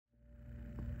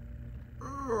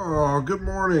good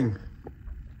morning.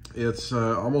 It's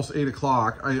almost 8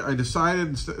 o'clock. I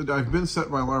decided, I've been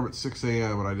setting my alarm at 6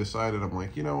 a.m. and I decided, I'm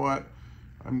like, you know what?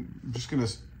 I'm just gonna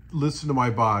listen to my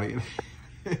body.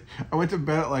 I went to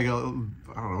bed at like, I don't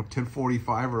know,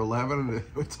 10:45 or 11, and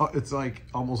it's like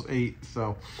almost 8.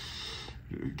 So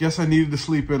guess I needed to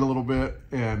sleep in a little bit,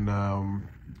 and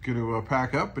gonna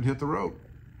pack up and hit the road.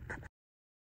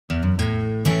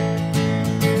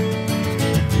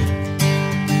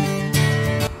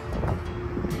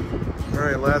 All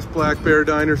right, last Black Bear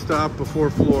Diner stop before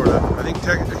Florida. I think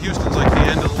Houston's like the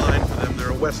end of the line for them.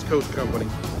 They're a West Coast company.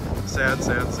 Sad,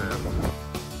 sad, sad.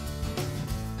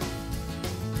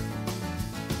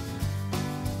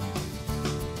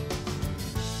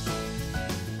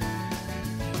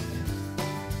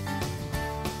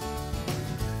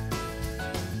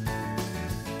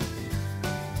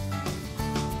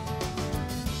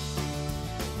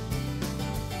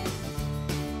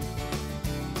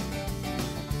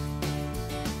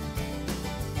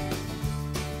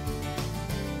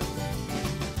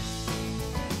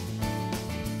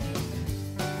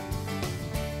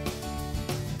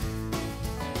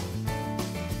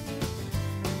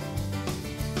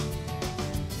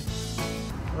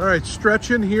 All right,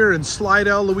 stretching here in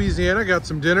Slidell, Louisiana. Got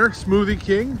some dinner. Smoothie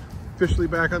King, officially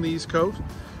back on the East Coast.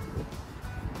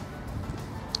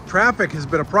 Traffic has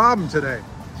been a problem today.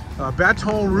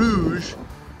 Baton Rouge,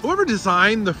 whoever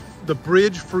designed the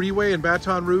bridge freeway in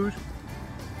Baton Rouge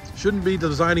shouldn't be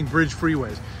designing bridge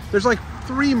freeways. There's like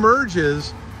 3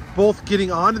 merges, both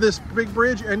getting onto this big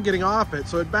bridge and getting off it.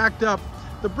 So it backed up.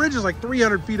 The bridge is like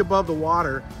 300 feet above the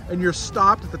water and you're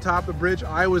stopped at the top of the bridge.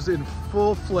 I was in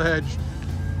full-fledged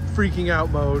freaking out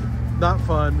mode. Not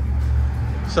fun.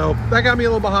 So that got me a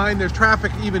little behind. There's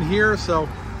traffic even here, so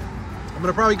I'm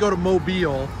gonna probably go to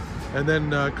Mobile and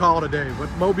then call it a day.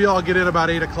 But Mobile, I'll get in about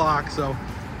 8 o'clock, so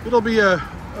it'll be a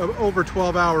over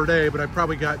 12-hour day, but I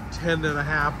probably got 10 and a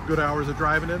half good hours of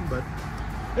driving in. But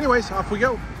anyways, off we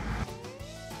go.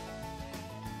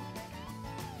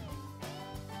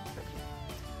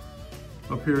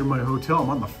 Up here in my hotel, I'm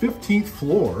on the 15th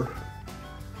floor,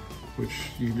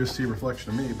 which you can just see a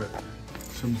reflection of me, but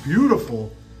some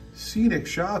beautiful scenic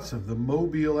shots of the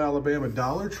Mobile, Alabama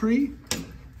Dollar Tree.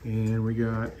 And we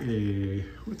got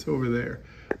what's over there?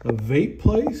 A vape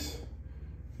place.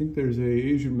 I think there's a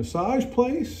Asian massage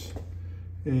place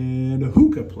and a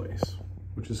hookah place,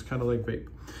 which is kind of like vape.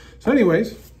 So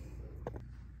anyways,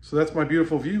 so that's my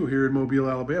beautiful view here in Mobile,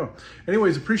 Alabama.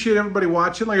 Anyways, appreciate everybody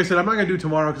watching. Like I said, I'm not gonna do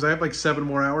tomorrow because I have like 7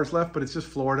 more hours left, but it's just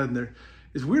Florida, and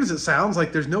as weird as it sounds,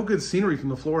 like there's no good scenery from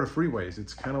the Florida freeways.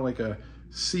 It's kind of like a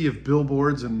sea of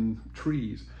billboards and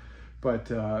trees. But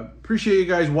appreciate you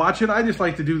guys watching. I just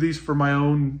like to do these for my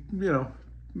own,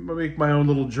 make my own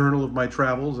little journal of my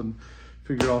travels, and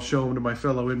figure I'll show them to my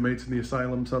fellow inmates in the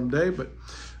asylum someday.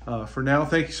 But for now,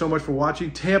 thank you so much for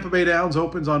watching. Tampa Bay Downs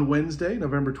opens on Wednesday,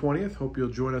 November 20th. Hope you'll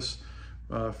join us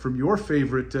from your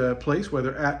favorite place,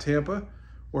 whether at Tampa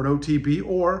or an OTB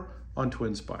or on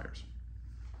Twin Spires.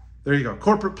 There you go.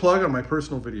 Corporate plug on my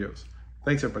personal videos.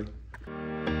 Thanks, everybody.